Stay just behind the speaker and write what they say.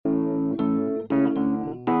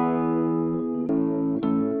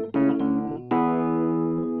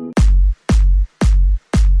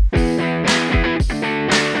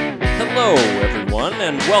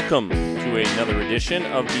and welcome to another edition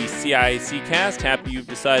of the CIAC Cast. Happy you've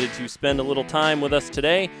decided to spend a little time with us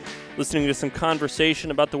today, listening to some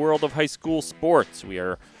conversation about the world of high school sports. We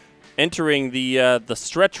are entering the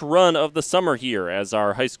stretch run of the summer here, as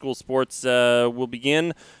our high school sports will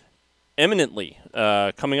begin imminently,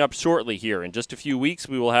 coming up shortly here. In just a few weeks,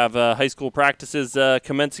 we will have high school practices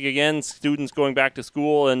commencing again, students going back to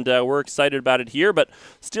school, and we're excited about it here, but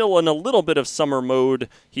still in a little bit of summer mode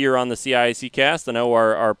here on the CIAC Cast. I know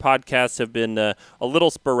our podcasts have been a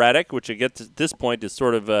little sporadic, which I guess at this point is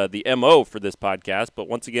sort of the MO for this podcast, but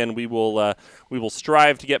once again, we will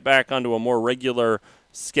strive to get back onto a more regular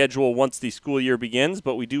schedule once the school year begins,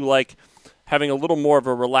 but we do like having a little more of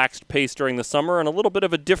a relaxed pace during the summer and a little bit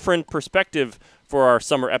of a different perspective for our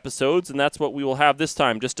summer episodes, and that's what we will have this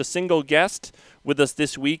time. Just a single guest with us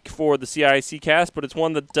this week for the CIAC Cast, but it's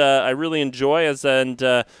one that I really enjoy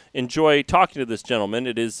and enjoy talking to this gentleman.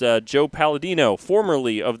 It is Joe Palladino,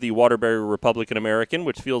 formerly of the Waterbury Republican American,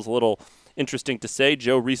 which feels a little interesting to say.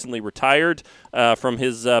 Joe recently retired from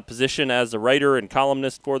his position as a writer and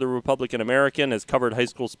columnist for the Republican American, has covered high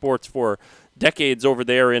school sports for decades over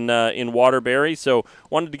there in Waterbury. So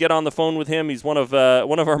wanted to get on the phone with him. He's one of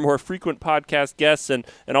our more frequent podcast guests and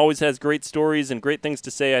always has great stories and great things to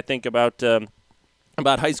say, I think, about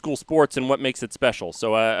high school sports and what makes it special.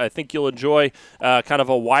 So I think you'll enjoy kind of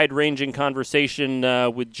a wide-ranging conversation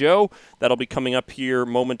with Joe. That'll be coming up here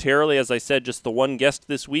momentarily. As I said, just the one guest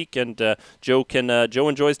this week, and Joe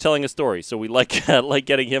enjoys telling a story. So we like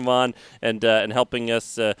getting him on and helping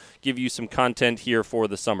us give you some content here for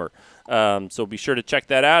the summer. So be sure to check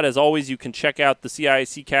that out. As always, you can check out the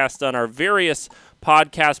CIAC Cast on our various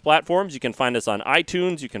podcast platforms. You can find us on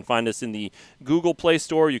iTunes. You can find us in the Google Play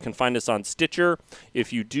Store. You can find us on Stitcher.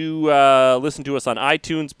 If you do listen to us on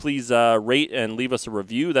iTunes, please rate and leave us a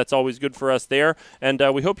review. That's always good for us there. And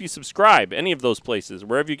we hope you subscribe any of those places,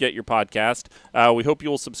 wherever you get your podcast. We hope you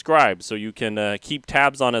will subscribe so you can keep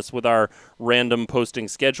tabs on us with our random posting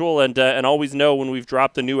schedule and always know when we've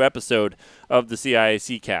dropped a new episode of the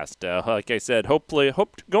CIAC Cast. Like I said,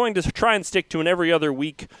 going to try and stick to an every other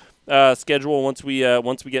week schedule once we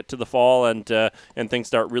get to the fall and things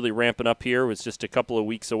start really ramping up here. It's just a couple of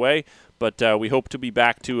weeks away, but we hope to be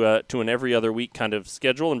back to an every other week kind of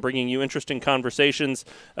schedule and bringing you interesting conversations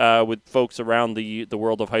with folks around the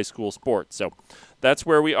world of high school sports. So that's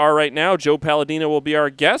where we are right now. Joe Palladino will be our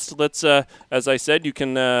guest. Let's, as I said, you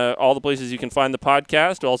can all the places you can find the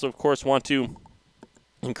podcast. Also, of course, want to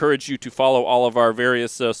encourage you to follow all of our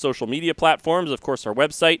various social media platforms. Of course, our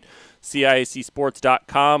website,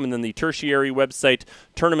 CIACsports.com, and then the tertiary website,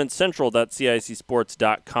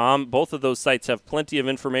 tournamentcentral.CIACsports.com. Both of those sites have plenty of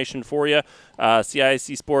information for you.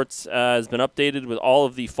 CIAC Sports has been updated with all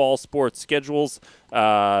of the fall sports schedules,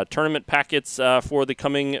 tournament packets for the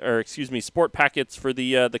coming, sport packets for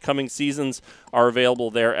the coming seasons are available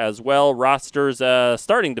there as well. Rosters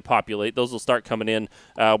starting to populate. Those will start coming in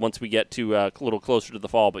once we get to a little closer to the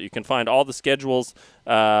fall. But you can find all the schedules,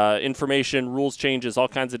 information, rules changes, all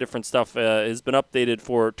kinds of different stuff has been updated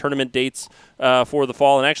for tournament dates for the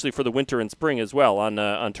fall and actually for the winter and spring as well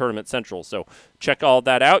on Tournament Central. So check all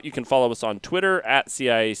that out. You can follow us on Twitter at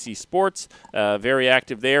CIAC Sports. Very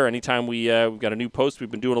active there. Anytime we've got a new post,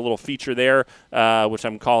 we've been doing a little feature there, which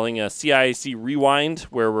I'm calling a CIAC Rewind,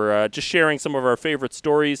 where we're just sharing some of our favorite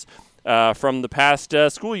stories from the past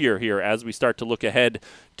school year here as we start to look ahead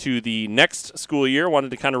to the next school year.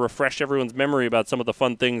 Wanted to kind of refresh everyone's memory about some of the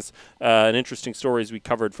fun things and interesting stories we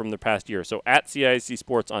covered from the past year. So at CIAC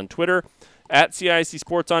Sports on Twitter, at CIAC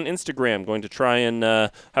Sports on Instagram. Going to try and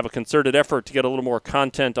have a concerted effort to get a little more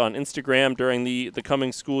content on Instagram during the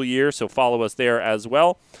coming school year, so follow us there as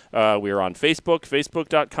well. We are on Facebook,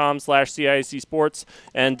 facebook.com/CIAC Sports.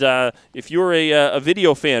 And if you're a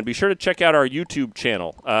video fan, be sure to check out our YouTube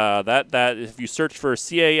channel. That if you search for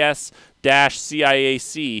CAS-CIAC,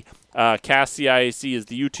 Cast CIAC is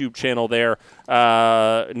the YouTube channel there.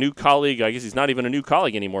 New colleague, I guess he's not even a new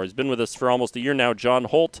colleague anymore. He's been with us for almost a year now. John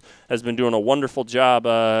Holt has been doing a wonderful job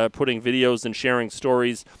putting videos and sharing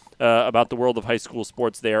stories about the world of high school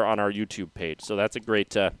sports there on our YouTube page. So that's a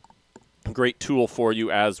great tool for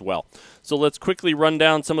you as well. So let's quickly run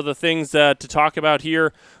down some of the things to talk about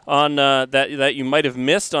here on that you might have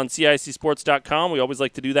missed on CIACsports.com. We always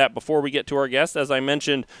like to do that before we get to our guest. As I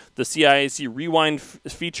mentioned, the CIAC Rewind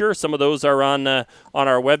feature, some of those are on our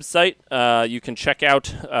website. You can check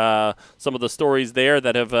out some of the stories there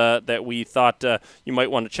that we thought you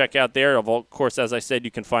might want to check out there. Of course, as I said,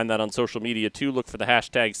 you can find that on social media too. Look for the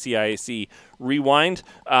hashtag CIAC Rewind.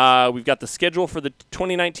 We've got the schedule for the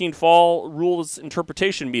 2019 fall rules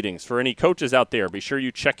interpretation meetings for any any coaches out there, be sure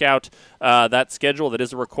you check out that schedule. That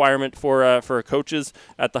is a requirement for coaches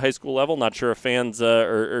at the high school level. Not sure if fans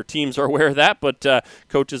or teams are aware of that, but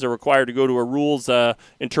coaches are required to go to a rules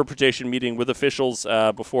interpretation meeting with officials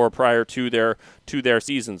prior to their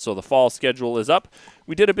season. So the fall schedule is up.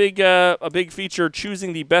 We did a big feature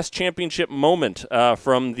choosing the best championship moment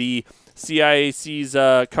from the CIAC's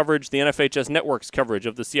coverage, the NFHS Network's coverage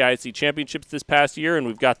of the CIAC championships this past year, and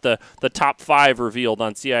we've got the top 5 revealed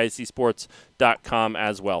on CIACsports.com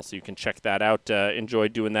as well. So you can check that out. Enjoy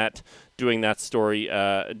doing that story,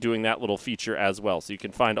 doing that little feature as well. So you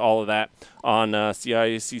can find all of that on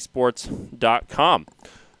CIACsports.com.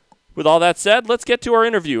 With all that said, let's get to our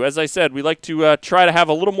interview. As I said, we like to try to have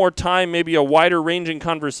a little more time, maybe a wider-ranging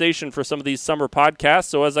conversation for some of these summer podcasts.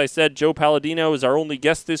 So as I said, Joe Palladino is our only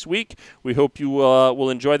guest this week. We hope you will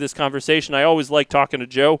enjoy this conversation. I always like talking to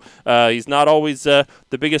Joe. He's not always the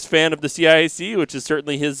biggest fan of the CIAC, which is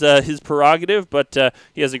certainly his prerogative, but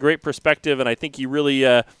he has a great perspective, and I think he really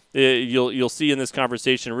you'll see in this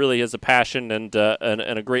conversation really has a passion and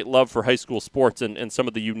a great love for high school sports and some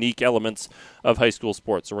of the unique elements of high school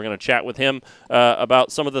sports. So we're going to chat with him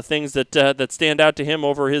about some of the things that stand out to him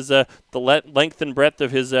over his the length and breadth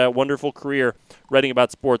of his wonderful career writing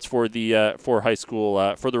about sports for the high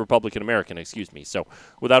school for the Republican American. Excuse me. So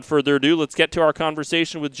without further ado, let's get to our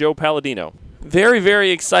conversation with Joe Palladino. Very,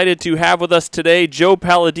 very excited to have with us today Joe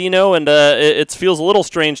Palladino, and it feels a little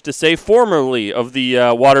strange to say formerly of the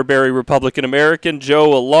Waterbury Republican American.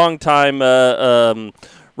 Joe, a longtime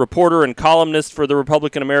reporter and columnist for the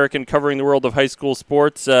Republican American covering the world of high school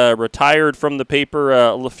sports, retired from the paper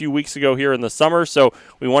a few weeks ago here in the summer, so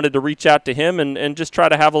we wanted to reach out to him and just try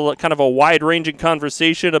to have a kind of a wide-ranging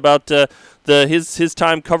conversation about his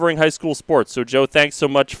time covering high school sports. So, Joe, thanks so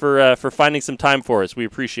much for finding some time for us. We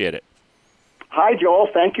appreciate it. Hi, Joel.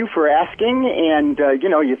 Thank you for asking. And, I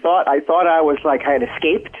thought I was like I had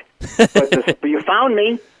escaped, but you found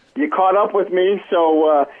me. You caught up with me.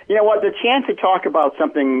 So, you know what? The chance to talk about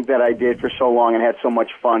something that I did for so long and had so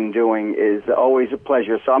much fun doing is always a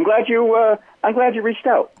pleasure. So I'm glad you reached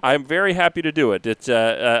out. I'm very happy to do it. It's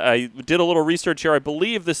I did a little research here. I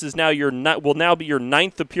believe this is now will now be your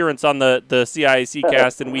 9th appearance on the CIAC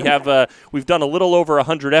cast, and we've done a little over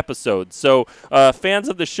 100 episodes. So fans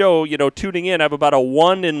of the show, tuning in, have about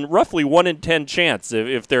roughly 1 in 10 chance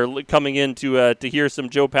if they're coming in to hear some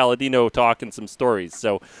Joe Palladino talk and some stories.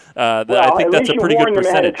 So I think that's a pretty good percentage. At least you warn them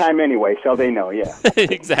ahead of time anyway, so they know. Yeah,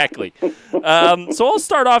 exactly. So I'll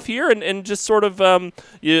start off here and just sort of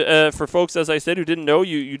for folks, as I said, who didn't know,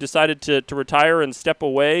 you decided to retire and step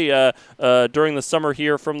away during the summer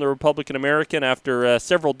here from the Republican American after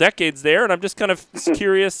several decades there. And I'm just kind of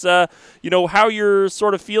curious, how you're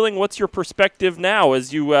sort of feeling. What's your perspective now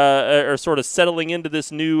as you are sort of settling into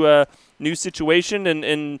this new situation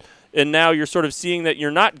and now you're sort of seeing that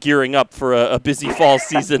you're not gearing up for a busy fall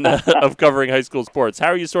season of covering high school sports. How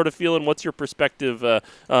are you sort of feeling? What's your perspective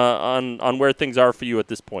on where things are for you at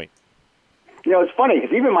this point? It's funny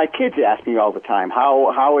because even my kids ask me all the time,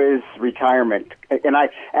 how is retirement? And I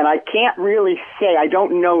can't really say, I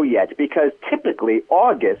don't know yet, because typically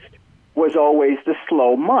August was always the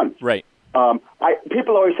slow month. Right.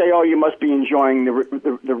 People always say, oh, you must be enjoying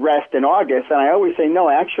the rest in August. And I always say, no,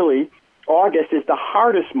 actually, August is the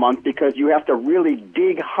hardest month because you have to really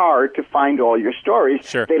dig hard to find all your stories.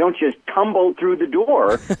 Sure. They don't just tumble through the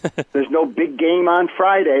door. There's no big game on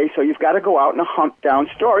Friday, so you've got to go out and hunt down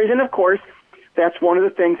stories. And, of course, that's one of the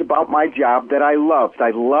things about my job that I loved.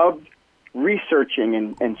 I loved researching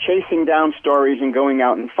and chasing down stories and going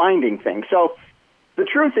out and finding things. So the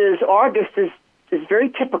truth is August is very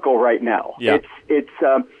typical right now. Yeah. It's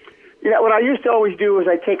what I used to always do is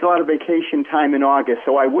I'd take a lot of vacation time in August,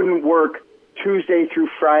 so I wouldn't work Tuesday through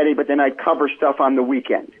Friday, but then I'd cover stuff on the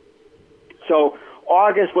weekend. So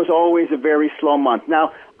August was always a very slow month.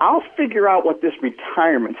 Now, I'll figure out what this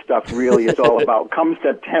retirement stuff really is all about come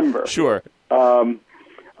September. Sure.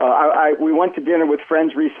 We went to dinner with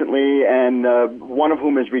friends recently, and one of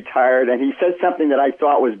whom is retired, and he said something that I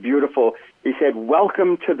thought was beautiful. He said,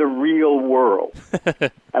 "Welcome to the real world."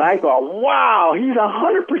 And I thought, wow, he's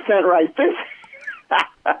 100% right. This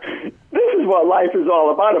is what life is all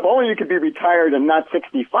about. If only you could be retired and not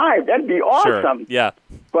 65, that'd be awesome. Sure. Yeah.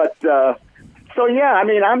 But, I'm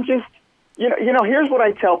just, here's what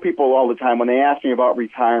I tell people all the time when they ask me about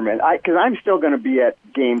retirement, because I'm still going to be at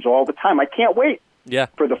games all the time. I can't wait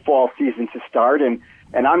for the fall season to start, and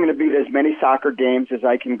I'm going to be at as many soccer games as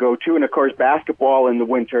I can go to, and, of course, basketball in the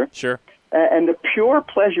winter. Sure. And the pure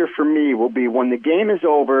pleasure for me will be when the game is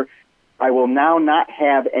over, I will now not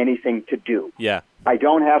have anything to do. Yeah. I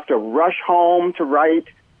don't have to rush home to write.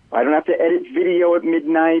 I don't have to edit video at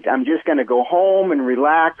midnight. I'm just going to go home and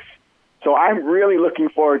relax. So I'm really looking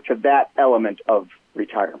forward to that element of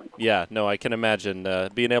retirement. Yeah, no, I can imagine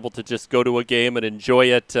being able to just go to a game and enjoy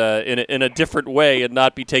it in a different way and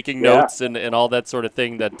not be taking notes and all that sort of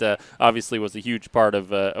thing that obviously was a huge part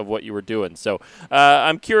of what you were doing. So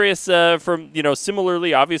I'm curious from,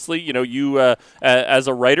 similarly, obviously, you as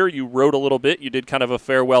a writer, you wrote a little bit. You did kind of a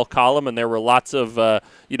farewell column, and there were lots of,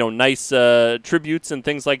 nice tributes and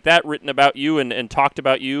things like that written about you and talked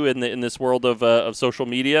about you in this world of social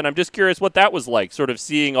media. And I'm just curious what that was like, sort of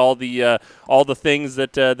seeing all the things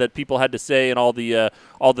that people had to say and all the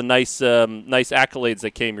nice accolades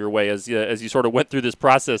that came your way as you sort of went through this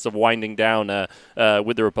process of winding down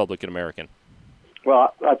with the Republican American.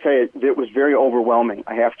 Well, I'll tell you, it was very overwhelming,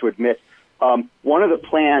 I have to admit. One of the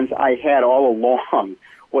plans I had all along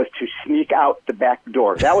was to sneak out the back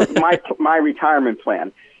door. That was my retirement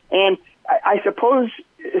plan. And I suppose,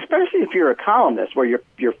 especially if you're a columnist where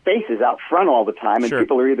your face is out front all the time and Sure.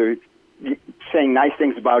 people are either saying nice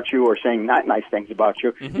things about you or saying not nice things about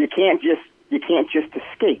you, you can't just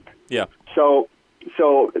escape. Yeah. So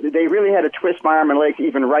they really had to twist my arm and leg to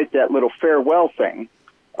even write that little farewell thing.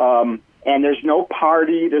 And there's no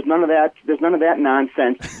party, there's none of that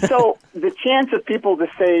nonsense. So the chance of people to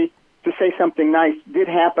say something nice did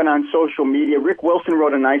happen on social media. Rick Wilson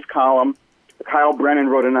wrote a nice column. Kyle Brennan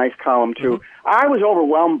wrote a nice column too. I was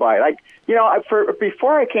overwhelmed by it.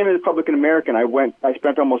 Before I came to the Republican American, I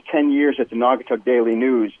spent almost 10 years at the Naugatuck Daily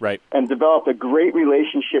News, right, and developed a great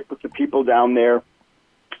relationship with the people down there.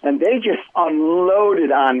 And they just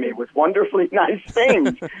unloaded on me with wonderfully nice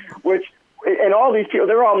things, and all these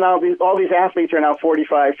people, all these athletes are now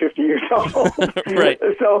 45, 50 years old. Right.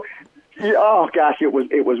 So, oh gosh, it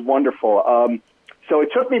was wonderful. So it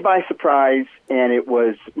took me by surprise, and it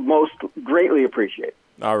was most greatly appreciated.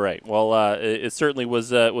 All right. Well, it certainly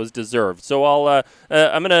was deserved. So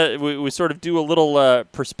we sort of do a little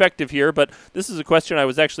perspective here, but this is a question I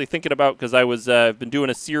was actually thinking about because I've been doing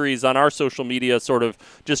a series on our social media, sort of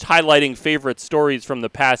just highlighting favorite stories from the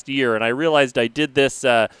past year, and I realized I did this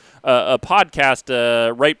a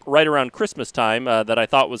podcast right around Christmas time that I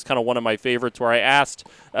thought was kind of one of my favorites, where I asked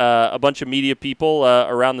a bunch of media people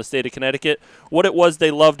around the state of Connecticut what it was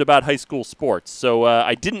they loved about high school sports. So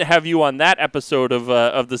I didn't have you on that episode of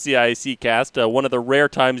the CIAC cast, one of the rare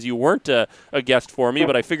times you weren't a guest for me,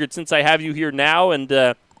 but I figured since I have you here now and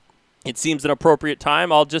it seems an appropriate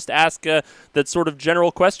time, I'll just ask that sort of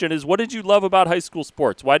general question is, what did you love about high school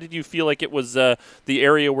sports? Why did you feel like it was the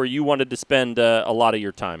area where you wanted to spend a lot of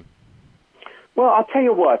your time? Well, I'll tell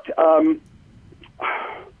you what.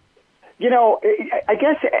 I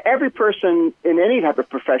guess every person in any type of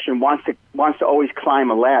profession wants to always climb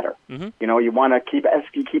a ladder. Mm-hmm. You want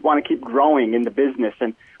to keep growing in the business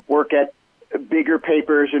and work at bigger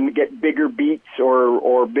papers and get bigger beats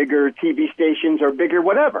or bigger TV stations or bigger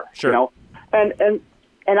whatever. Sure. And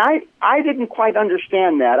I didn't quite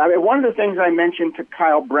understand that. I mean, one of the things I mentioned to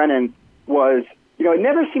Kyle Brennan was, it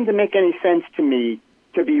never seemed to make any sense to me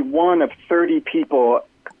to be one of 30 people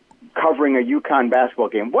covering a UConn basketball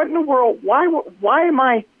game. What in the world? Why am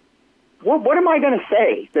I? What am I going to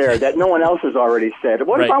say there that no one else has already said?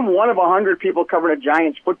 What Right. if I'm one of 100 people covering a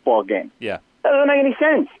Giants football game? Yeah, That doesn't make any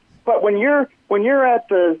sense. But when you're at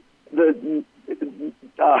the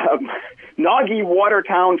Naughty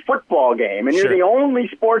Watertown football game and you're Sure. the only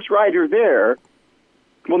sports writer there,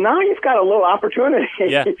 well, now you've got a little opportunity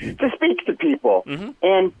Yeah. to speak to people. Mm-hmm.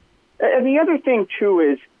 And the other thing, too,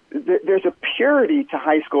 is there's a purity to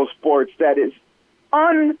high school sports that is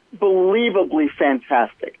unbelievably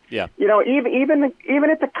fantastic. Yeah. Even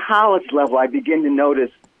at the college level, I begin to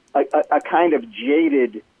notice a kind of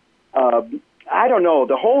jaded, I don't know,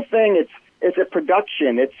 the whole thing, it's a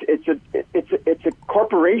production, it's a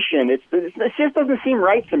corporation, it just doesn't seem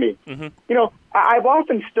right to me. Mm-hmm. I've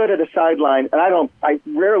often stood at a sideline, and I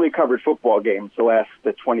rarely covered football games the last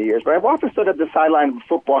 20 years, but I've often stood at the sideline of a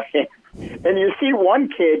football game, and you see one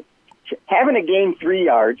kid having to gain 3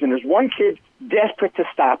 yards, and there's one kid desperate to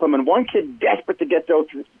stop him, and one kid desperate to get those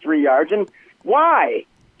 3 yards, and why?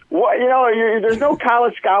 Well, there's no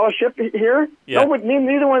college scholarship here. Yeah.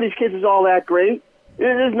 Neither one of these kids is all that great.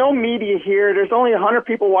 There's no media here. There's only 100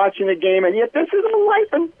 people watching the game, and yet this is a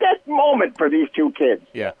life and death moment for these two kids.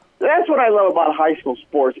 Yeah. That's what I love about high school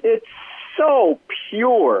sports. It's so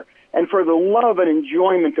pure, and for the love and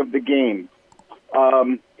enjoyment of the game.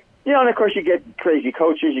 And of course you get crazy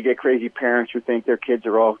coaches, you get crazy parents who think their kids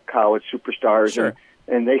are all college superstars, Sure.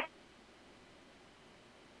 and it's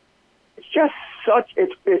just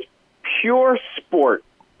it's pure sport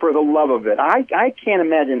for the love of it. I can't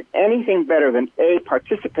imagine anything better than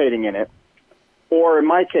participating in it, or in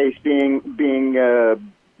my case, being in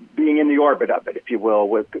the orbit of it, if you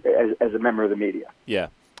will, as a member of the media. Yeah.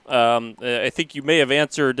 I think you may have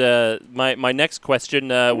answered my next question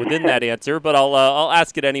within that answer, but I'll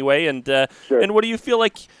ask it anyway. And Sure. And what do you feel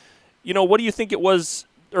like? What do you think it was,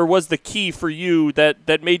 or was the key for you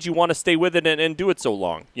that made you want to stay with it and do it so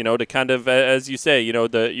long? To kind of, as you say,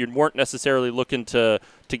 you weren't necessarily looking to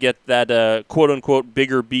get that quote unquote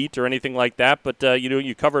bigger beat or anything like that, but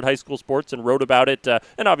you covered high school sports and wrote about it,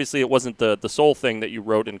 and obviously it wasn't the sole thing that you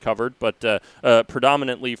wrote and covered, but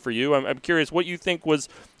predominantly for you. I'm curious what you think was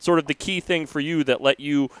sort of the key thing for you that let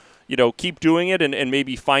you keep doing it and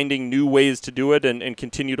maybe finding new ways to do it and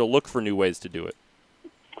continue to look for new ways to do it.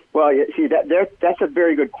 Well, you see, that's a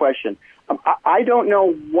very good question. I don't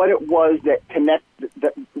know what it was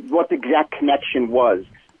what the exact connection was,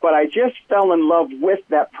 but I just fell in love with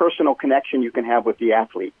that personal connection you can have with the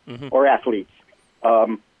athlete or athletes.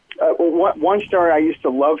 One story I used to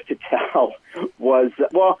love to tell was,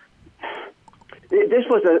 this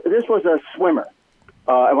was a swimmer.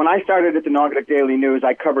 When I started at the Naugatuck Daily News,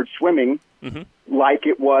 I covered swimming like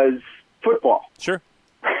it was football. Sure.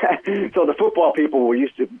 So the football people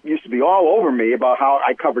used to be all over me about how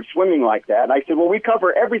I covered swimming like that. And I said, well, we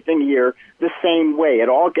cover everything here the same way. It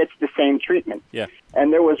all gets the same treatment. Yeah.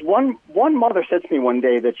 And there was one mother said to me one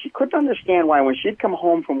day that she couldn't understand why when she'd come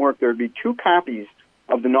home from work, there would be 2 copies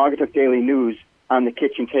of the Naugatuck Daily News on the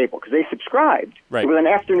kitchen table because they subscribed. Right. It was an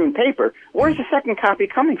afternoon paper. Where's the second copy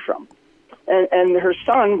coming from? And her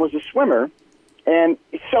son was a swimmer and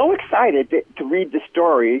so excited to read the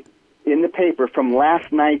story in the paper from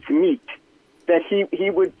last night's meet that he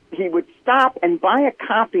would stop and buy a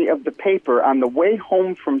copy of the paper on the way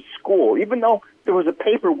home from school, even though there was a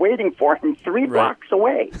paper waiting for him 3 blocks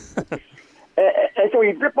away. And so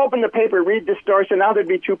he'd rip open the paper, read the story, so now there'd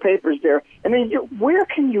be 2 papers there. And then where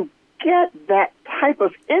can you get that type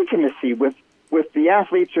of intimacy with the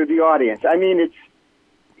athletes or the audience? I mean, it's,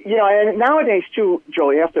 and nowadays too,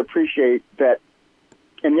 Joel, you have to appreciate that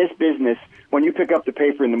in this business, when you pick up the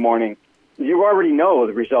paper in the morning, you already know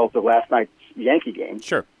the result of last night's Yankee game.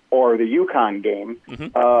 Sure. Or the UConn game.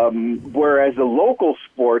 Whereas the local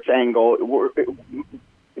sports angle,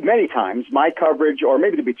 many times, my coverage, or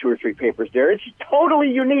maybe there'll be 2 or 3 papers there, it's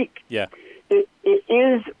totally unique. Yeah. It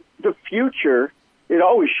is the future. It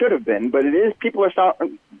always should have been, but it is. People are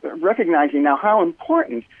recognizing now how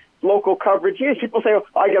important local coverage is. People say,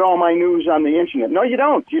 I get all my news on the internet. No, you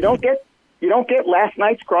don't. You don't get last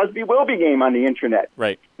night's Crosby-Wilby game on the internet.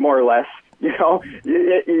 Right. More or less. Maybe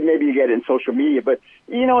you get it in social media, but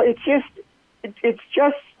it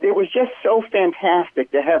was just so fantastic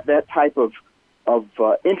to have that type of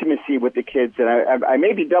intimacy with the kids. And I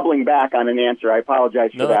may be doubling back on an answer. I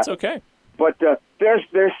apologize for that. No, that's okay. But there is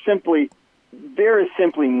simply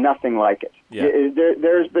nothing like it. Yeah.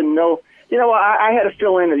 There's been no. I had to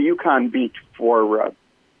fill in a UConn beat for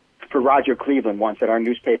Roger Cleveland once at our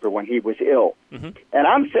newspaper when he was ill. And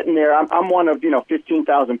I'm sitting there, I'm one of,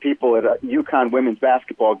 15,000 people at a UConn women's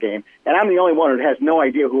basketball game, and I'm the only one who has no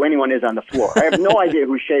idea who anyone is on the floor. I have no idea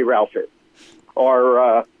who Shea Ralph is.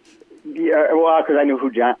 Or, because I knew who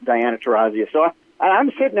Diana Taurasi is. So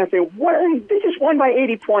I'm sitting there saying, they just won by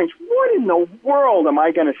 80 points. What in the world am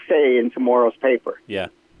I going to say in tomorrow's paper? Yeah.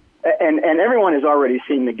 And everyone has already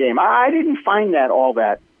seen the game. I didn't find that all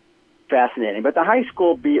that fascinating, but the high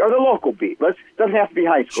school beat or the local beat. Doesn't have to be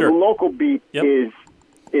high school. Sure. The local beat is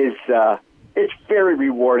it's very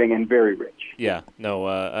rewarding and very rich. Yeah. No,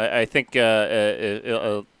 I think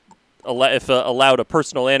if allowed a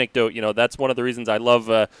personal anecdote, that's one of the reasons I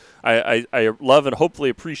love I love and hopefully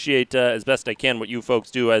appreciate as best I can what you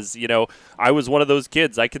folks do. As I was one of those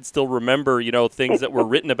kids. I could still remember things that were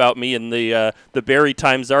written about me in the Barrie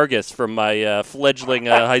Times Argus from my fledgling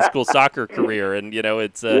high school soccer career, and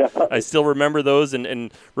it's I still remember those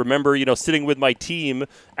and remember sitting with my team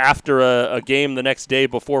after a game the next day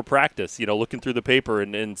before practice, looking through the paper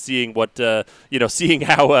and seeing what seeing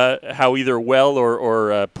how either well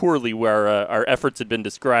or poorly where our efforts had been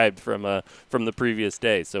described from the previous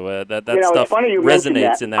day. So that stuff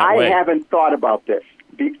resonates in that way. I haven't thought about this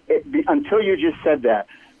until you just said that.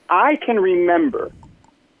 I can remember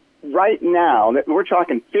right now, that we're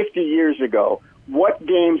talking 50 years ago, what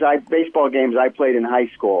baseball games I played in high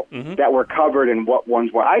school that were covered and what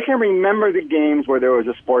ones were. I can remember the games where there was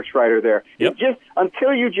a sports writer there. Yep.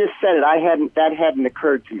 Until you just said it, that hadn't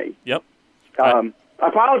occurred to me. Yep. I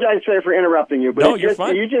apologize for interrupting you, but no, you're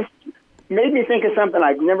fine. You just made me think of something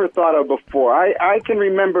I've never thought of before. I can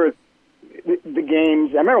remember the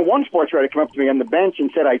games. I remember one sports writer came up to me on the bench and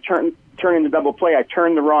said, turning the double play, I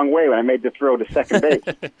turned the wrong way when I made the throw to second base.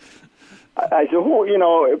 I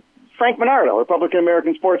said, Frank Minardo, Republican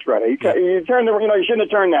American sports writer. You turned you shouldn't have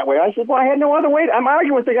turned that way. I said, well, I had no other way. I'm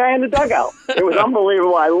arguing with the guy in the dugout. It was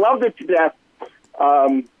unbelievable. I loved it to death.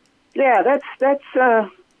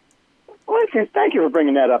 Well, thank you for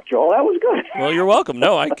bringing that up, Joel. That was good. Well, you're welcome.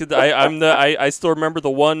 No, I still remember the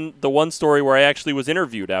one story where I actually was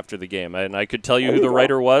interviewed after the game, and I could tell you who the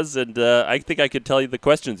writer was, and I think I could tell you the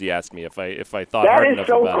questions he asked me if I thought hard enough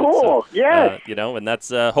about it. That is so cool. Yes. And that's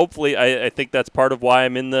hopefully I think that's part of why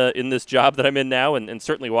I'm in this job that I'm in now, and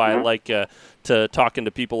certainly why I like to talking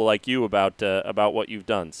to people like you about what you've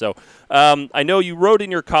done. So I know you wrote in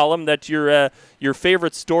your column that your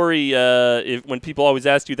favorite story, when people always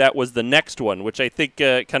ask you that, was the next one, which I think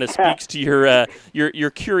kind of speaks to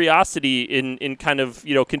your curiosity in kind of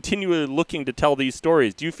continually looking to tell these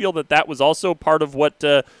stories. Do you feel that was also part of what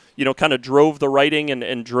kind of drove the writing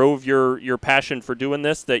and drove your passion for doing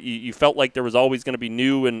this? That you felt like there was always going to be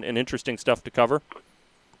new and interesting stuff to cover?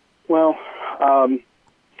 Well,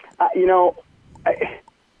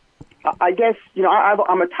 I guess,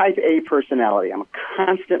 I'm a type A personality. I'm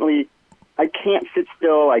constantly, I can't sit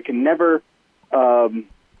still. I can never, you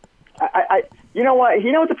know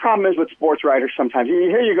what the problem is with sports writers sometimes?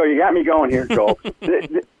 Here you go. You got me going here, Joel.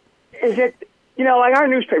 Is it, like our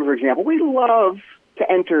newspaper, for example, we love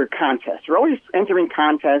to enter contests. We're always entering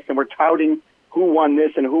contests and we're touting who won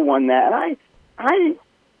this and who won that. And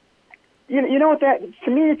you know what, that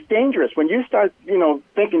to me it's dangerous when you start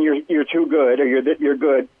thinking you're too good or you're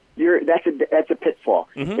good. That's a pitfall.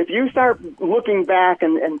 Mm-hmm. If you start looking back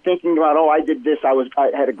and thinking about, I did this, I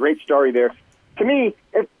had a great story there. To me,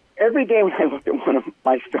 every day when I looked at one of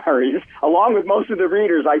my stories, along with most of the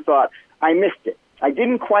readers, I thought I missed it. I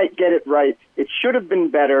didn't quite get it right. It should have been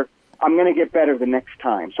better. I'm going to get better the next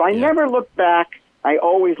time. So I never looked back. I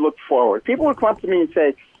always looked forward. People would come up to me and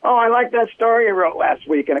say, "Oh, I like that story you wrote last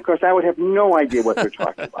week," and of course I would have no idea what they're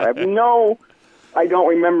talking about. I don't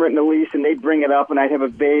remember it in the least, and they'd bring it up, and I'd have a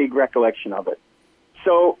vague recollection of it.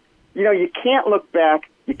 So, you can't look back.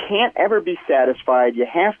 You can't ever be satisfied. You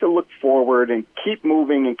have to look forward and keep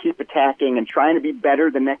moving and keep attacking and trying to be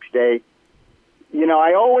better the next day.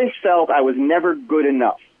 I always felt I was never good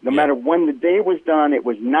enough. No matter when the day was done, it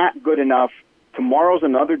was not good enough. Tomorrow's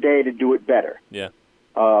another day to do it better. Yeah.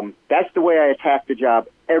 That's the way I attacked the job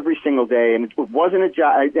every single day, and it wasn't a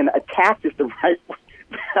job. And attack is the right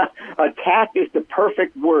attack is the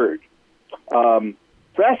perfect word. So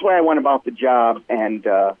that's why I went about the job, and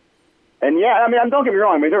don't get me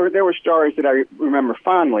wrong. I mean, there were stories that I remember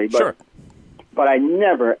fondly, but but I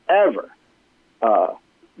never ever.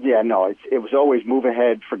 It was always move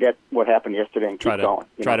ahead, forget what happened yesterday, and keep going.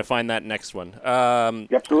 Try to find that next one.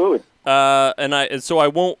 Absolutely. So I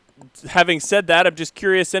won't. Having said that, I'm just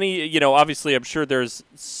curious. Obviously, I'm sure there's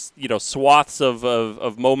swaths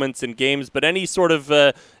of moments in games, but any sort of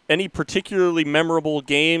any particularly memorable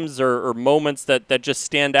games or moments that just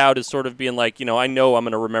stand out as sort of being like, I know I'm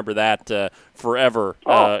going to remember that forever,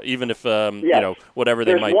 even if whatever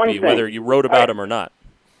they might be, whether you wrote about them or not.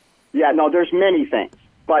 Yeah, no, there's many things,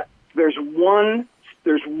 but there's one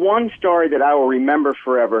story that I will remember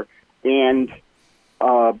forever, and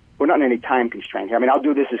we're not in any time constraint here. I mean, I'll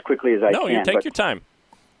do this as quickly as I can. No, you take your time.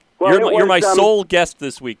 Well, you're my sole guest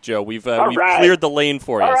this week, Joe. We've cleared the lane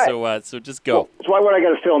for you, right. So just go. So what I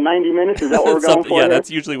got to fill 90 minutes? Is that what we're going for? Yeah,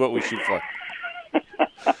 that's usually what we shoot for.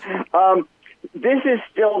 This is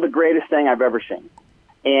still the greatest thing I've ever seen,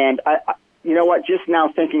 and you know what? Just now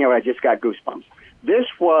thinking of it, I just got goosebumps. This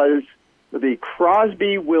was the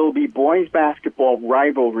Crosby-Wilby boys basketball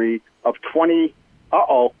rivalry of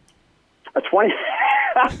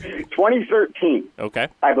 2013. Okay.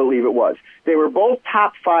 I believe it was. They were both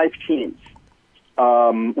top 5 teams.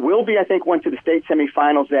 Wilby, I think, went to the state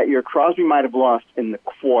semifinals that year. Crosby might have lost in the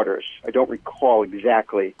quarters. I don't recall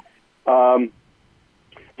exactly.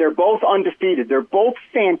 They're both undefeated. They're both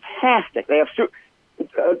fantastic. They have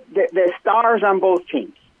they're stars on both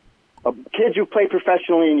teams. Kids who play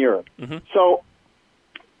professionally in Europe. Mm-hmm. So,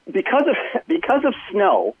 because of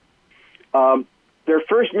snow, their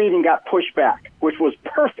first meeting got pushed back, which was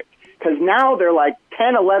perfect because now they're like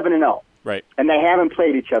 10, 11-0, right? And they haven't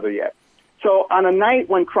played each other yet. So, on a night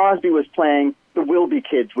when Crosby was playing, the Wilby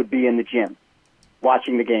kids would be in the gym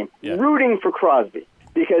watching the game, rooting for Crosby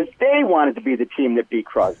because they wanted to be the team that beat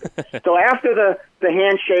Crosby. So after the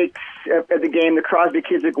handshakes at the game, the Crosby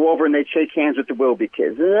kids would go over and they'd shake hands with the Wilby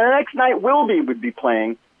kids. And the next night, Wilby would be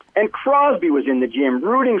playing, and Crosby was in the gym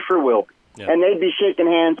rooting for Wilby. Yeah. And they'd be shaking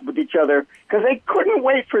hands with each other because they couldn't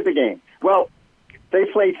wait for the game. Well, they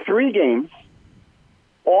played 3 games,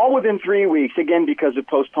 all within 3 weeks, again because of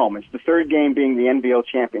postponements, the third game being the NBL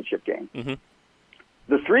championship game. Mm-hmm.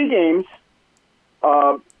 The 3 games,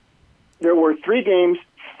 There were 3 games,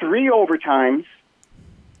 3 overtimes.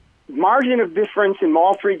 Margin of difference in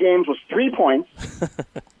all 3 games was 3 points.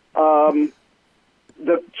 The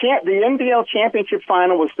NBL championship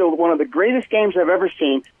final was still one of the greatest games I've ever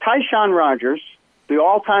seen. Tyshawn Rogers, the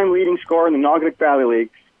all-time leading scorer in the Naugatuck Valley League,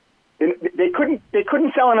 they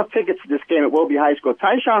couldn't sell enough tickets to this game at Wilby High School.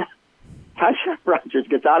 Tyshawn Rogers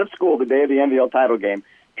gets out of school the day of the NBL title game,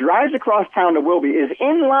 drives across town to Wilby, is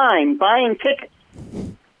in line buying tickets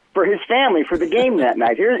for his family for the game that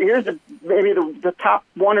night. Here's maybe the top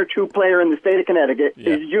 1 or 2 player in the state of Connecticut.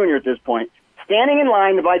 Yeah. He's a junior at this point, standing in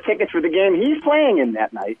line to buy tickets for the game he's playing in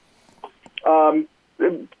that night.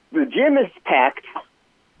 The gym is packed.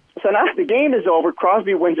 So now the game is over.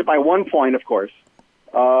 Crosby wins it by 1 point, of course.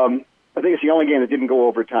 I think it's the only game that didn't go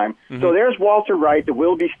overtime. Mm-hmm. So there's Walter Wright, the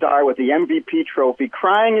Wilby star with the MVP trophy,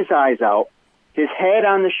 crying his eyes out, his head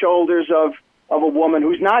on the shoulders of a woman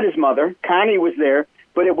who's not his mother. Connie was there,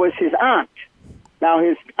 but it was his aunt. Now,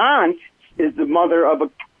 his aunt is the mother of a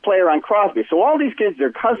player on Crosby. So all these kids,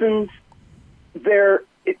 they're cousins. It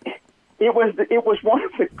was one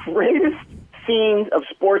of the greatest scenes of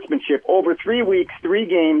sportsmanship over 3 weeks, 3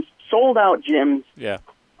 games, sold-out gyms. Yeah.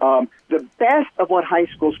 The best of what high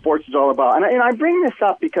school sports is all about. And I bring this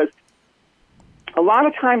up because a lot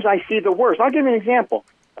of times I see the worst. I'll give you an example.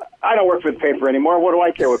 I don't work for the paper anymore. What do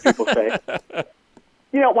I care what people say?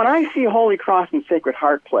 When I see Holy Cross and Sacred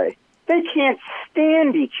Heart play, they can't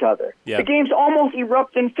stand each other. Yeah. The games almost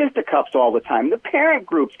erupt in fisticuffs all the time. The parent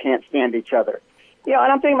groups can't stand each other. And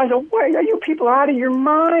I'm thinking to myself, why are you people out of your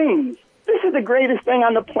minds? This is the greatest thing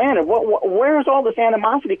on the planet. Where's all this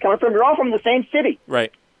animosity coming from? You're all from the same city.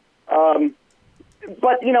 Right.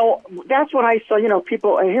 But, that's what I saw.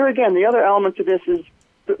 People, and here again, the other element to this is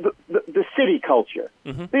the city culture.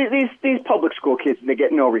 Mm-hmm. These public school kids, they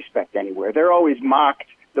get no respect anywhere. They're always mocked.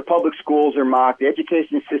 The public schools are mocked. The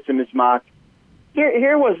education system is mocked.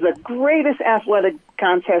 Here was the greatest athletic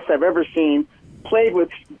contest I've ever seen, played with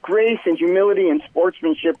grace and humility and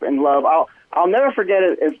sportsmanship and love. I'll never forget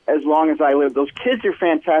it as long as I live. Those kids are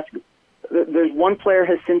fantastic. There's one player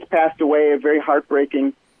has since passed away, a very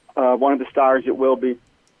heartbreaking, one of the stars at Wilby.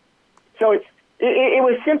 So it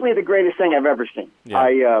was simply the greatest thing I've ever seen.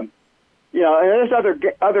 Yeah. And there's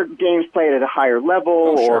other games played at a higher level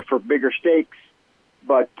or for bigger stakes,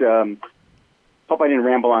 but hope I didn't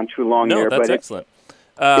ramble on too long there. No, that's excellent.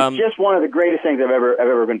 It's just one of the greatest things I've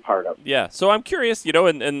ever been part of. Yeah, so I'm curious,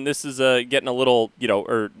 and this is getting a little,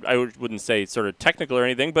 or I wouldn't say sort of technical or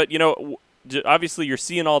anything, but, obviously you're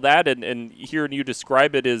seeing all that and hearing you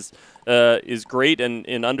describe it is great and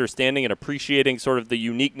in understanding and appreciating sort of the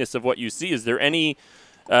uniqueness of what you see. Is there any,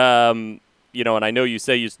 and I know you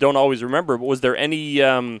say you don't always remember, but was there any,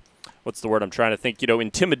 what's the word I'm trying to think,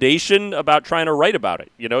 intimidation about trying to write about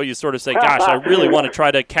it? You sort of say, gosh, I really want to try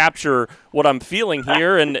to capture what I'm feeling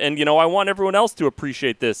here, and I want everyone else to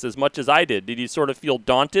appreciate this as much as I did. Did you sort of feel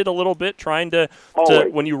daunted a little bit trying to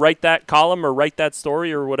when you write that column or write that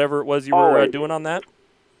story or whatever it was you were doing on that?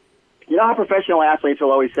 You know how professional athletes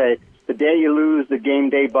will always say, the day you lose the game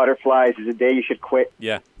day butterflies is the day you should quit?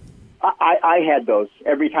 Yeah. I had those.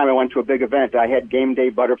 Every time I went to a big event, I had game day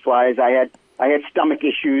butterflies. I had stomach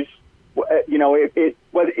issues. It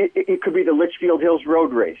could be the Litchfield Hills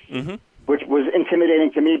Road Race, mm-hmm. which was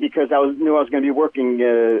intimidating to me because I knew I was going to be working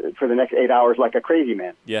for the next 8 hours like a crazy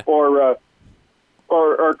man. Yeah. Or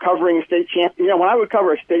covering a state champ. When I would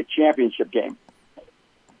cover a state championship game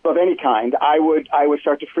of any kind, I would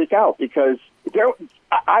start to freak out because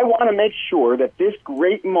I want to make sure that this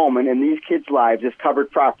great moment in these kids' lives is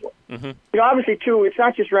covered properly. Mm-hmm. Obviously, too, it's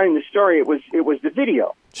not just writing the story; it was the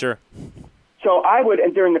video. Sure. So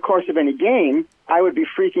and during the course of any game, I would be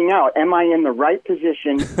freaking out. Am I in the right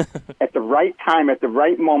position at the right time, at the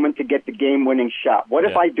right moment to get the game-winning shot? What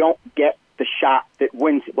if I don't get the shot that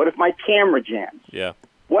wins it? What if my camera jams? Yeah.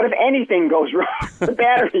 What if anything goes wrong? The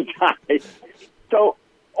battery dies. So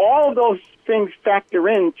all of those things factor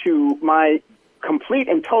into my complete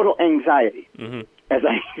and total anxiety as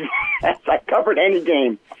I covered any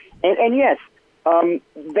game. And yes,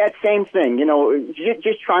 that same thing,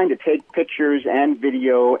 just trying to take pictures and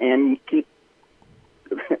video and keep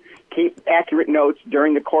accurate notes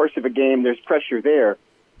during the course of a game. There's pressure there.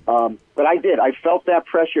 But I felt that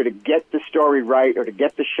pressure to get the story right or to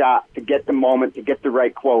get the shot, to get the moment, to get the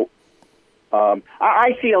right quote.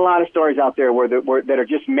 I see a lot of stories out there that are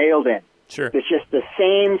just mailed in. Sure. It's just the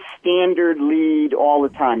same standard lead all the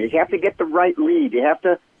time. You have to get the right lead. You have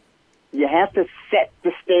to set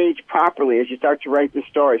the stage properly as you start to write the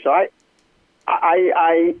story. So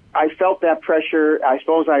I felt that pressure. I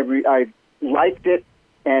suppose I liked it,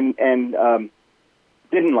 and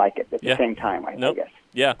didn't like it at the same time, I guess.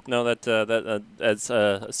 Yeah, no, that's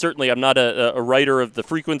certainly I'm not a writer of the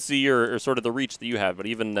frequency or sort of the reach that you have, but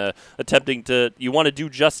even attempting you want to do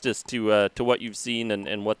justice to what you've seen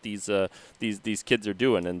and what these kids are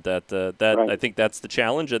doing, and that right. I think that's the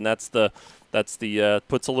challenge, and that's the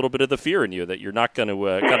puts a little bit of the fear in you that you're not going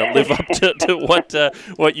to kind of live up to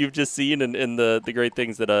what you've just seen and the great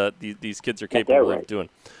things that these kids are capable of doing.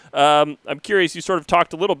 I'm curious, you sort of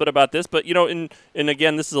talked a little bit about this, but, and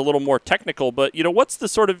again, this is a little more technical, but, what's the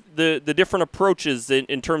sort of the different approaches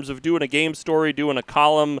in terms of doing a game story, doing a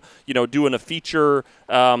column, doing a feature,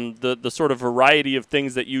 the sort of variety of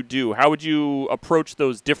things that you do? How would you approach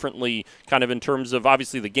those differently, kind of in terms of,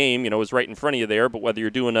 obviously the game, is right in front of you there, but whether you're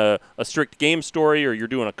doing a strict game story or you're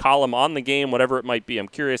doing a column on the game, whatever it might be, I'm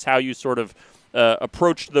curious how you sort of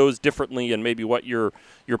approached those differently and maybe what your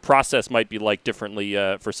process might be like differently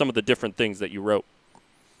for some of the different things that you wrote.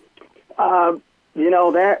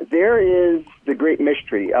 There is the great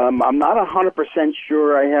mystery. I'm not 100%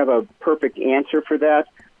 sure I have a perfect answer for that.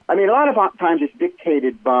 I mean, a lot of times it's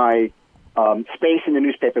dictated by space in the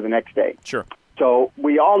newspaper the next day. Sure. So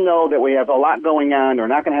we all know that we have a lot going on. We're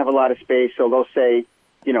not going to have a lot of space, so they'll say,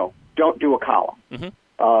 don't do a column. Mm-hmm.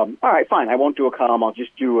 All right, fine. I won't do a column. I'll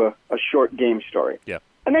just do a short game story. Yeah.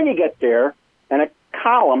 And then you get there, and a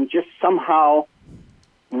column just somehow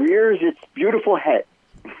rears its beautiful head.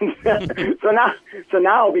 So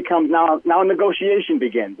now it becomes now a negotiation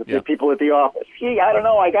begins with the people at the office. Gee, I don't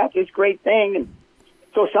know. I got this great thing, and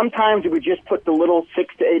so sometimes we would just put the little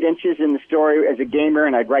 6 to 8 inches in the story as a gamer,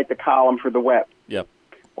 and I'd write the column for the web. Yep.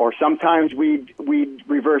 Or sometimes we'd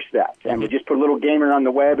reverse that, and we just put a little gamer on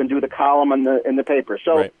the web and do the column in the paper.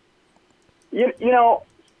 So, right.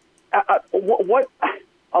 What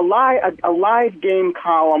a live game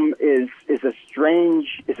column is a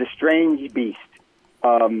strange beast.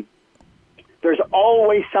 There's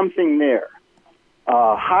always something there.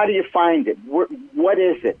 How do you find it? What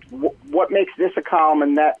is it? What makes this a column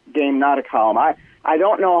and that game not a column? I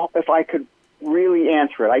don't know if I could really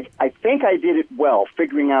answer it. I think I did it well,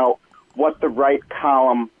 figuring out what the right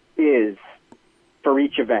column is for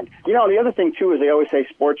each event. The other thing, too, is they always say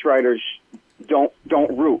sports writers don't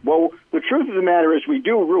root. Well, the truth of the matter is we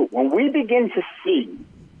do root. When we begin to see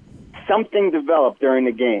something develop during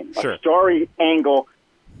the game, sure. A story angle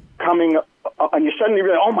coming up, and you suddenly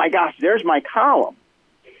realize, oh, my gosh, there's my column.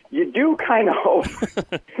 You do kind of hope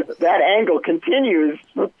that angle continues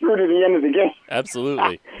through to the end of the game.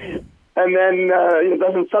 Absolutely. And then it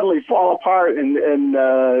doesn't suddenly fall apart, and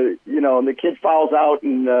the kid falls out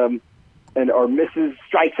or misses,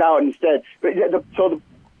 strikes out instead. But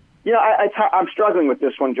I'm struggling with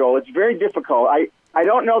this one, Joel. It's very difficult. I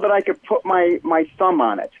don't know that I could put my thumb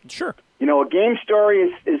on it. Sure. A game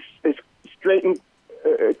story is straight and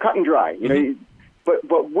cut and dry. Mm-hmm. But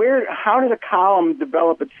how does a column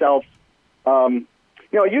develop itself?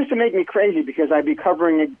 It used to make me crazy because I'd be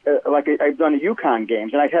covering, I've done UConn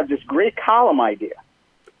games, and I'd have this great column idea.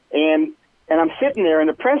 And I'm sitting there in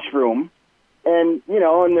the press room, and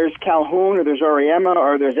there's Calhoun, or there's Auriemma,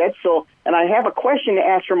 or there's Edsel, and I have a question to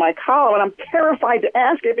ask for my column, and I'm terrified to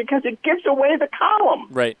ask it because it gives away the column.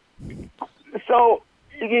 Right. So,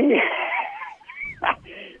 there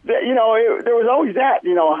was always that,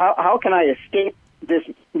 how can I escape this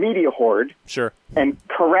media horde, sure, and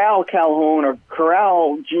corral Calhoun or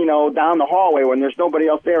corral Gino down the hallway when there's nobody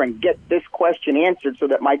else there and get this question answered so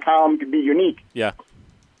that my column could be unique. Yeah.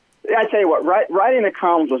 I tell you what, writing the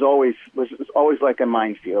columns was always like a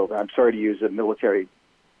minefield. I'm sorry to use a military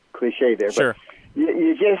cliche there, sure. But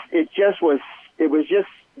it was just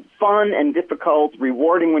fun and difficult,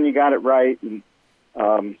 rewarding when you got it right, and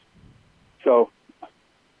so.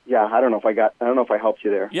 Yeah, I don't know if I helped you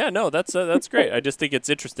there. Yeah, no, that's great. I just think it's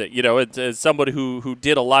interesting. As somebody who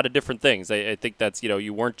did a lot of different things, I think that's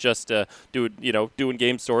you weren't just doing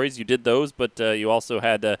game stories. You did those, but you also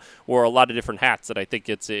had wore a lot of different hats. And I think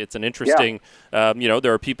it's an interesting. Yeah.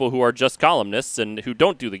 There are people who are just columnists and who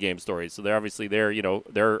don't do the game stories. So they're obviously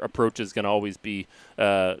their approach is going to always be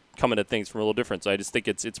coming at things from a little different. So I just think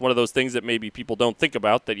it's one of those things that maybe people don't think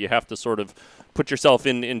about, that you have to sort of put yourself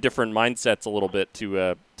in different mindsets a little bit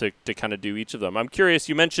to kind of do each of them. I'm curious,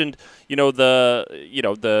 you mentioned,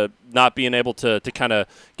 the not being able to kind of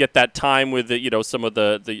get that time with some of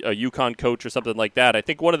the UConn coach or something like that. I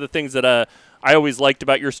think one of the things that I always liked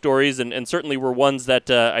about your stories, and certainly were ones that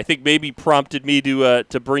I think maybe prompted me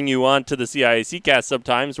to bring you on to the CIAC cast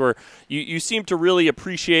sometimes, where you seem to really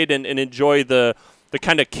appreciate and enjoy the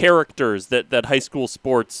kind of characters that high school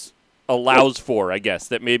sports allows for, I guess,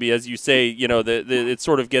 that maybe, as you say, it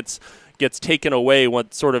sort of gets gets taken away when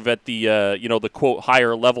sort of at the the quote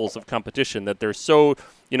higher levels of competition, that there's so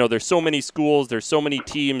many schools, there's so many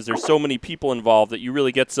teams, there's so many people involved that you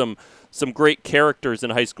really get some great characters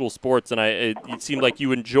in high school sports. And it seemed like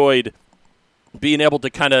you enjoyed being able to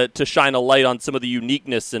kind of to shine a light on some of the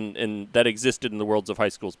uniqueness and that existed in the worlds of high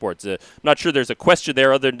school sports. I'm not sure there's a question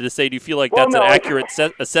there other than to say, do you feel like that's an accurate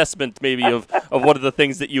assessment maybe of one of the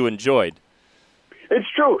things that you enjoyed? It's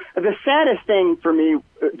true. The saddest thing for me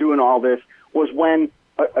doing all this was when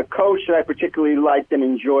a coach that I particularly liked and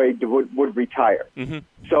enjoyed would retire. Mm-hmm.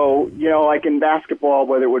 So, like in basketball,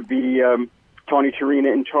 whether it would be Tony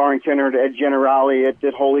Torina in Torrington or Ed Generali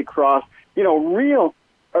at Holy Cross, real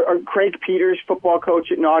or Craig Peters, football coach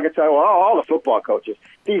at Naugatuck, all the football coaches,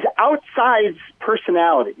 these outside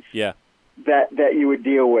personalities that you would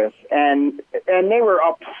deal with. And they were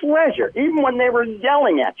a pleasure, even when they were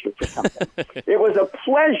yelling at you for something. It was a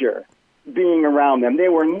pleasure being around them. They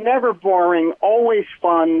were never boring, always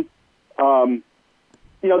fun. The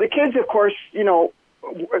kids, of course,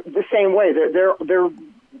 the same way. Their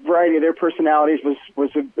variety of their personalities was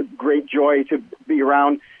a great joy to be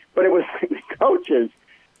around. But it was the coaches.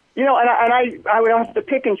 And I would have to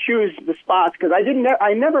pick and choose the spots because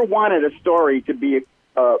I never wanted a story to be,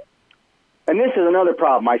 and this is another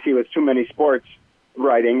problem I see with too many sports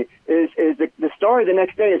writing, is the story the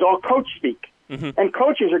next day is all coach speak. Mm-hmm. And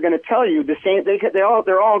coaches are going to tell you the same,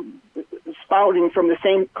 they're all spouting from the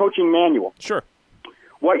same coaching manual. Sure.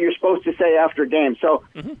 What you're supposed to say after a game. So,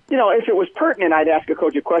 if it was pertinent, I'd ask a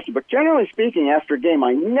coach a question. But generally speaking, after a game,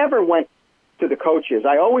 I never went to the coaches.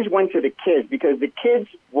 I always went to the kids because the kids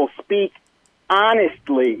will speak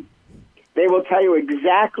honestly. They will tell you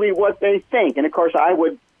exactly what they think. And of course, I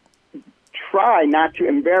would try not to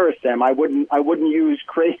embarrass them. I wouldn't use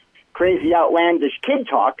crazy outlandish kid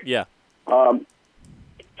talk. Yeah.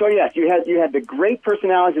 So yes, you had the great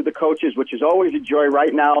personalities of the coaches, which is always a joy.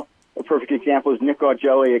 Right now, a perfect example is Nick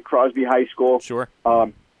Augelli at Crosby High School. Sure.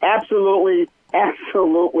 Absolutely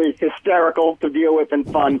hysterical to deal with and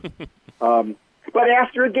fun. But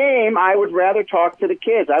after a game, I would rather talk to the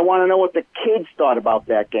kids. I want to know what the kids thought about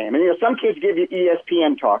that game. And, some kids give you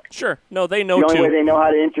ESPN talk. Sure. No, they know, too. The only way they know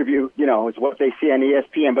how to interview, is what they see on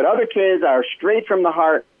ESPN. But other kids are straight from the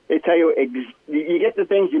heart. They tell you you get the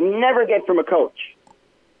things you never get from a coach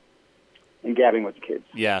in gabbing with the kids.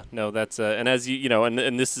 Yeah, no, that's and as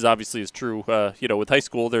and this is obviously is true. With high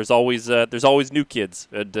school, there's always new kids,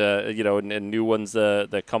 and and new ones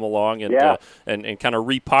that come along and kind of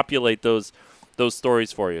repopulate those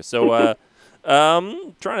stories for you. So,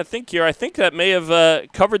 trying to think here. I think that may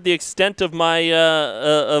have covered the extent of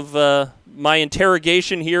my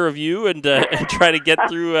interrogation here of you, and try to get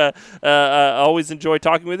through. I always enjoy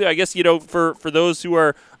talking with you. I guess for those who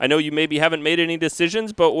are, I know you maybe haven't made any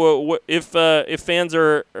decisions, but if fans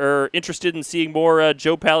are interested in seeing more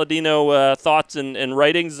Joe Palladino thoughts and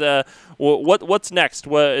writings, what's next?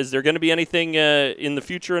 Is there going to be anything in the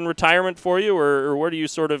future in retirement for you, or where do you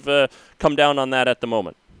sort of come down on that at the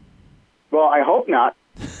moment? Well, I hope not.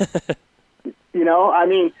 I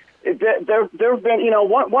mean, there have been,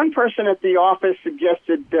 one person at the office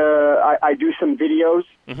suggested I do some videos.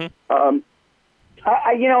 Mm-hmm.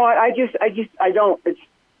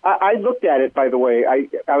 I looked at it, by the way.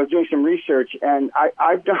 I was doing some research, and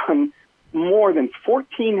I've done more than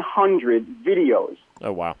 1,400 videos.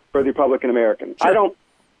 Oh, wow. For the Republican American. Sure. I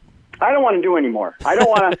don't want to do any more. I don't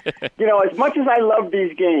want to, as much as I love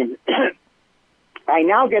these games, I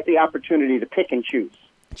now get the opportunity to pick and choose.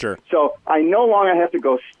 Sure. So I no longer have to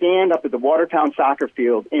go stand up at the Watertown soccer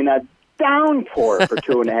field in a downpour for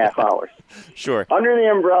 2.5 hours. Sure. Under the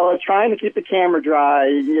umbrella, trying to keep the camera dry.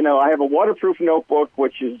 I have a waterproof notebook,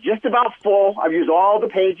 which is just about full. I've used all the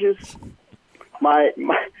pages. My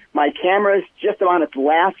camera is just on its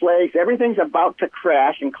last legs. Everything's about to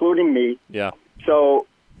crash, including me. Yeah. So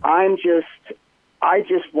I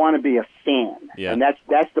just want to be a fan. Yeah. And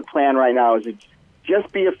that's the plan right now, is to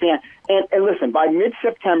just be a fan. And listen, by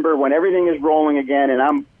mid-September, when everything is rolling again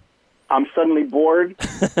and I'm suddenly bored,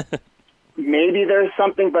 maybe there's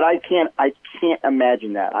something, but I can't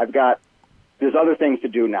imagine that. There's other things to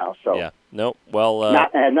do now. So yeah. No, well, it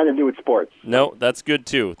had nothing to do with sports. No, that's good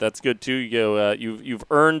too. You've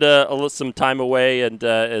earned some time away and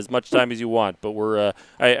as much time as you want. But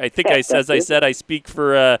I think as I said, I speak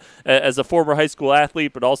for as a former high school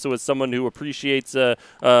athlete, but also as someone who appreciates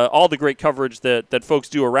all the great coverage that folks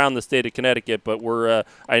do around the state of Connecticut. But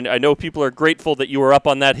I know people are grateful that you were up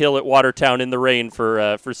on that hill at Watertown in the rain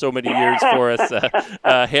for so many years for us,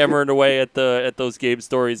 hammering away at those game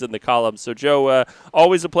stories in the columns. So Joe,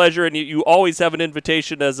 always a pleasure, and you you always have an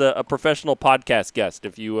invitation as a professional podcast guest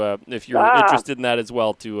if you're interested in that as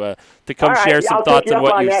well to come share some thoughts on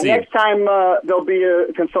what you've seen. Next time there'll be a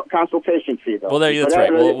consultation fee, though. Well, that's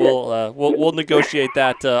right. We'll negotiate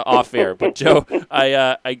that off air. But Joe,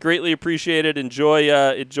 I greatly appreciate it. Enjoy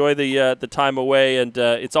the time away, and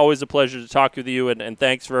it's always a pleasure to talk with you. And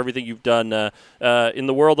thanks for everything you've done in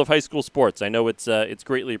the world of high school sports. I know it's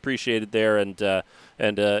greatly appreciated there, and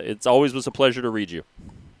it's always was a pleasure to read you.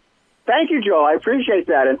 Thank you, Joe. I appreciate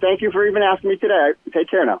that, and thank you for even asking me today. Take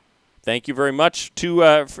care now. Thank you very much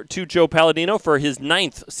to Joe Palladino for his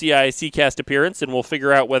 9th CIAC cast appearance, and we'll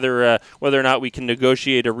figure out whether or not we can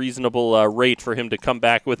negotiate a reasonable rate for him to come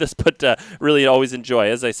back with us. But really, always enjoy,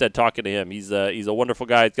 as I said, talking to him. He's a wonderful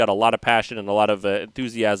guy. He's got a lot of passion and a lot of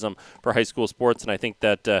enthusiasm for high school sports, and I think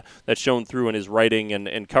that's shown through in his writing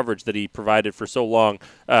and coverage that he provided for so long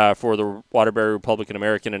for the Waterbury Republican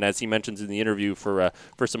American, and as he mentions in the interview, for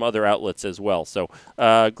some other outlets as well. So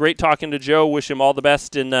great talking to Joe. Wish him all the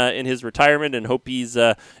best in his retirement, and hope he's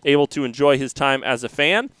able to enjoy his time as a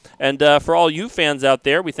fan. And for all you fans out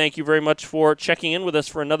there, we thank you very much for checking in with us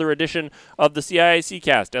for another edition of the CIAC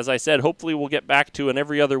Cast. As I said, hopefully we'll get back to an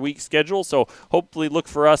every other week schedule, so hopefully look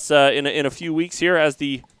for us in a few weeks here as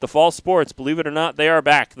the fall sports, believe it or not, they are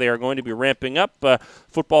back. They are going to be ramping up.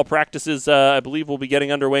 Football practices, I believe, will be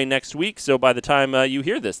getting underway next week, so by the time you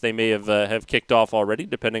hear this, they may have kicked off already,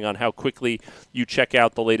 depending on how quickly you check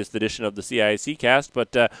out the latest edition of the CIAC Cast.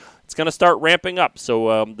 But it's going to start ramping up,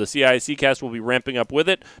 so the CIAC Cast will be ramping up with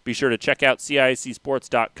it. Be sure to check out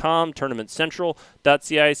CIACsports.com,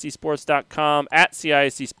 tournamentcentral.CIACsports.com, at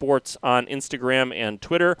CIAC Sports on Instagram and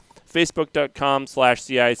Twitter,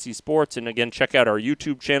 Facebook.com/CIAC Sports, and again, check out our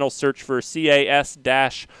YouTube channel. Search for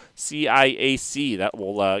CAS-CIAC. That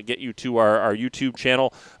will get you to our YouTube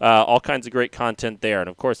channel. All kinds of great content there. And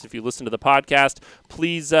of course, if you listen to the podcast,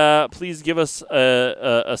 please give us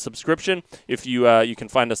a subscription. If you can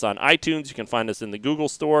find us on iTunes, you can find us in the Google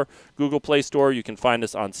Play Store. You can find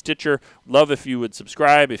us on Stitcher. Love if you would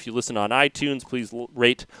subscribe. If you listen on iTunes, please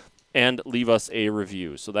rate and leave us a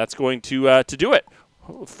review. So that's going to do it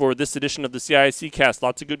for this edition of the CIAC Cast.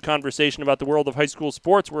 Lots of good conversation about the world of high school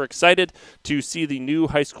sports. We're excited to see the new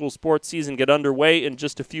high school sports season get underway in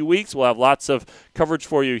just a few weeks. We'll have lots of coverage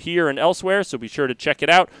for you here and elsewhere, so be sure to check it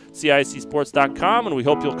out, CIACsports.com, and we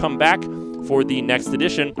hope you'll come back for the next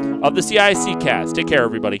edition of the CIAC Cast. Take care,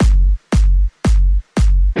 everybody.